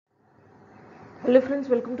Hello friends,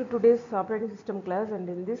 welcome to today's operating system class, and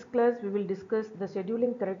in this class we will discuss the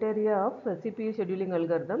scheduling criteria of CPU scheduling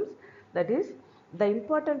algorithms, that is the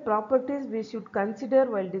important properties we should consider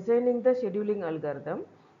while designing the scheduling algorithm.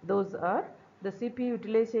 Those are the CPU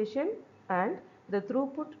utilization and the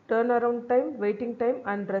throughput, turnaround time, waiting time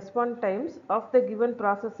and response times of the given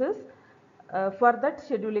processes for that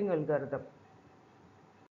scheduling algorithm.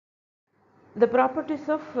 The properties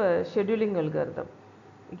of scheduling algorithm.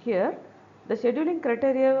 Here the scheduling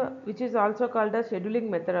criteria, which is also called as scheduling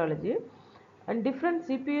methodology, and different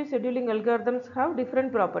CPU scheduling algorithms have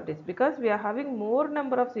different properties because we are having more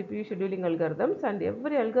number of CPU scheduling algorithms and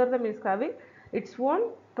every algorithm is having its own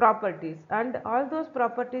properties, and all those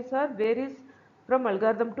properties are varies from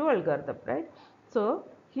algorithm to algorithm, right? So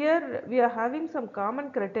here we are having some common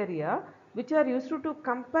criteria which are used to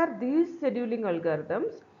compare these scheduling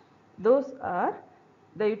algorithms. Those are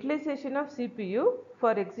the utilization of CPU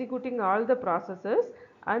for executing all the processes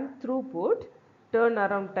and throughput,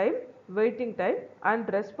 turnaround time, waiting time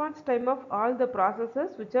and response time of all the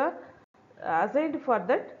processes which are assigned for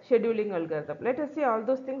that scheduling algorithm. Let us see all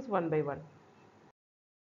those things one by one.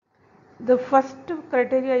 The first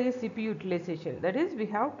criteria is CPU utilization, that is we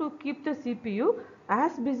have to keep the CPU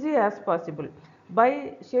as busy as possible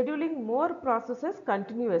by scheduling more processes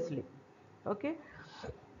continuously. Okay.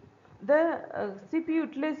 The CPU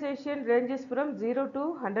utilization ranges from 0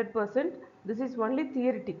 to 100%. This is only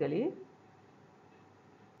theoretically,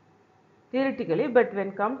 but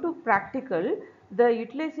when come to practical, the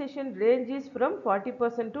utilization range is from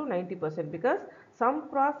 40% to 90% because some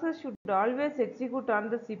process should always execute on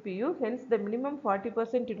the CPU, hence the minimum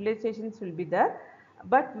 40% utilizations will be there,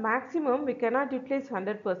 but maximum we cannot utilize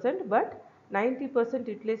 100%, but 90%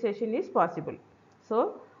 utilization is possible.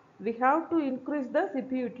 So we have to increase the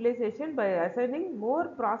CPU utilization by assigning more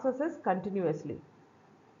processes continuously.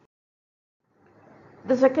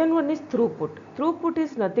 The second one is throughput. Throughput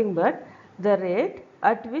is nothing but the rate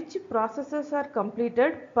at which processes are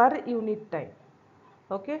completed per unit time.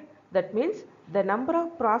 Okay, that means the number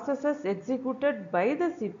of processes executed by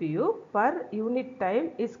the CPU per unit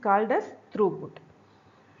time is called as throughput.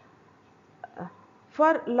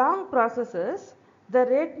 For long processes, the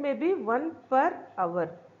rate may be 1 per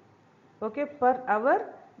hour. Okay, per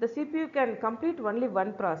hour the CPU can complete only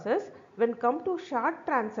one process. When come to short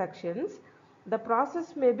transactions, the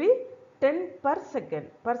process may be 10 per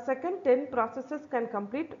second. Per second 10 processes can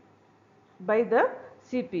complete by the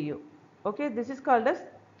CPU. Okay, this is called as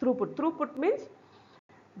throughput. Throughput means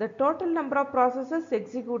the total number of processes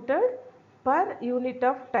executed per unit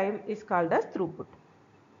of time is called as throughput.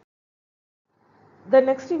 The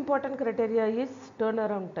next important criteria is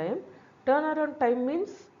turnaround time. Turnaround time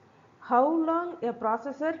means how long a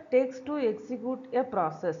processor takes to execute a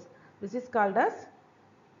process. This is called as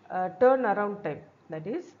turnaround time. That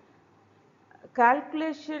is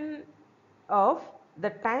calculation of the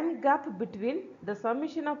time gap between the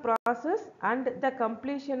submission of process and the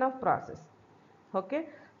completion of process. Okay.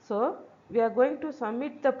 So we are going to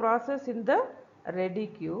submit the process in the ready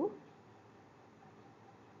queue,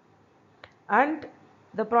 and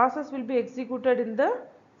the process will be executed in the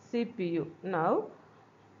CPU. Now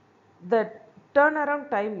the turnaround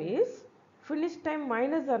time is finish time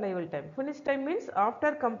minus arrival time. Finish time means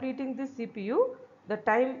after completing the CPU, the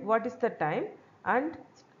time, what is the time, and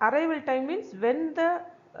arrival time means when the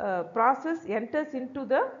process enters into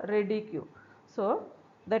the ready queue. So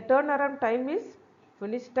the turnaround time is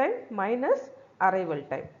finish time minus arrival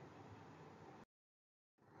time.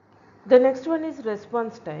 The next one is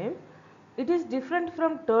response time. It is different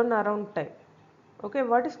from turnaround time. Okay,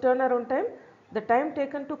 what is turnaround time? The time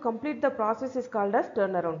taken to complete the process is called as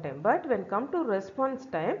turnaround time. But when come to response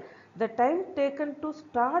time, the time taken to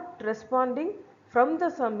start responding from the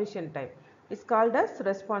submission time is called as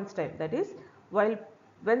response time. That is, when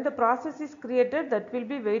the process is created, that will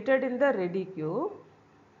be waited in the ready queue.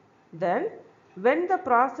 Then when the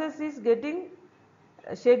process is getting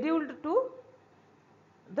scheduled to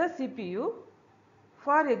the CPU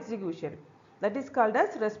for execution, that is called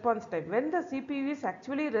as response time. When the CPU is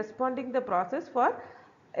actually responding the process for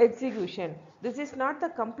execution, this is not the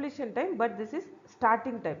completion time, but this is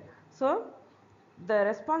starting time. So the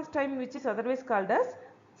response time, which is otherwise called as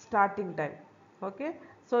starting time. Okay,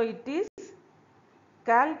 so it is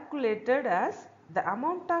calculated as the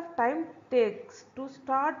amount of time takes to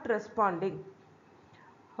start responding.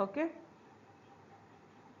 Okay.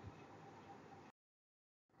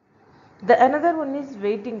 The another one is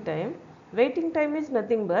waiting time. Waiting time is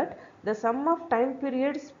nothing but the sum of time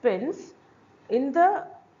period spent in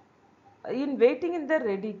waiting in the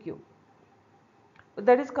ready queue.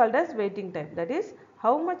 That is called as waiting time. That is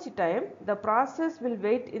how much time the process will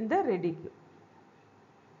wait in the ready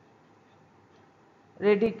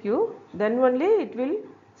queue. Then only it will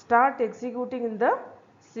start executing in the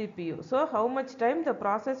CPU. So how much time the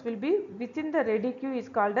process will be within the ready queue is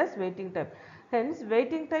called as waiting time. Hence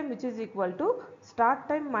waiting time, which is equal to start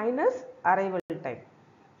time minus arrival time.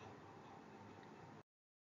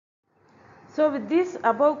 So with this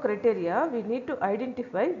above criteria, we need to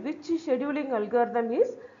identify which scheduling algorithm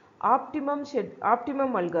is optimum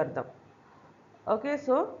algorithm. Okay,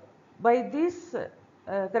 so by this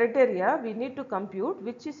criteria, we need to compute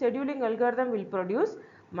which scheduling algorithm will produce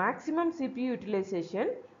maximum CPU utilization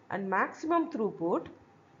and maximum throughput.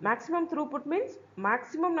 Maximum throughput means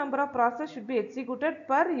maximum number of processes should be executed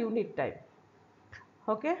per unit time.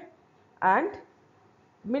 Okay, and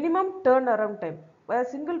minimum turnaround time. A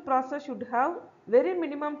single process should have very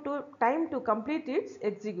minimum time to complete its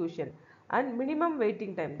execution, and minimum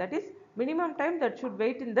waiting time, that is minimum time that should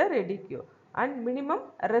wait in the ready queue, and minimum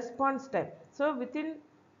response time. So within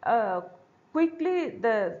quickly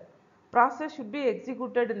the process should be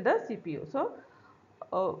executed in the CPU. So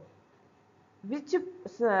which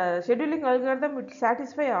scheduling algorithm would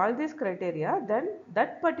satisfy all these criteria, then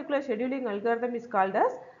that particular scheduling algorithm is called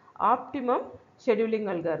as optimum scheduling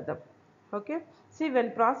algorithm. Okay, see,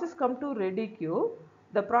 when process come to ready queue,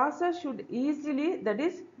 the process should easily, that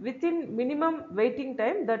is within minimum waiting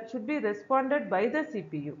time, that should be responded by the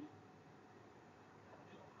CPU.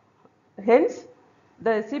 Hence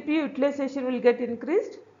the CPU utilization will get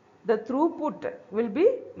increased, the throughput will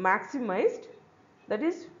be maximized, that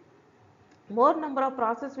is more number of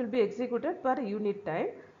process will be executed per unit time,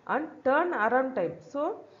 and turnaround time.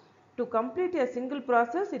 So to complete a single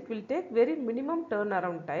process, it will take very minimum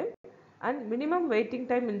turnaround time and minimum waiting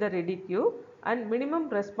time in the ready queue and minimum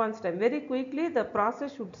response time. Very quickly the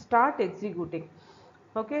process should start executing.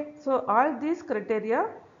 Okay, so all these criteria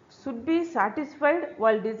should be satisfied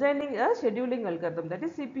while designing a scheduling algorithm, that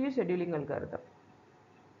is CPU scheduling algorithm.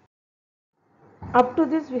 Up to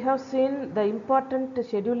this, we have seen the important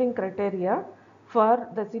scheduling criteria for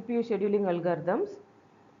the CPU scheduling algorithms,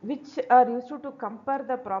 which are used to compare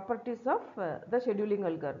the properties of the scheduling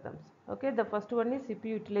algorithms. Okay, the first one is CPU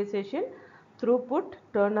utilization, throughput,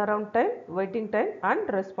 turnaround time, waiting time,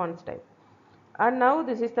 and response time. And now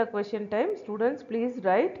this is the question time. Students, please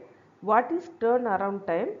write what is turnaround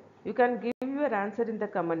time. You can give your answer in the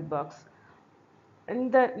comment box.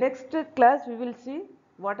 In the next class, we will see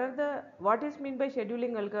what is mean by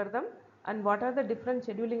scheduling algorithm and what are the different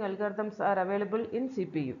scheduling algorithms are available in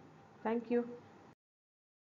CPU. Thank you.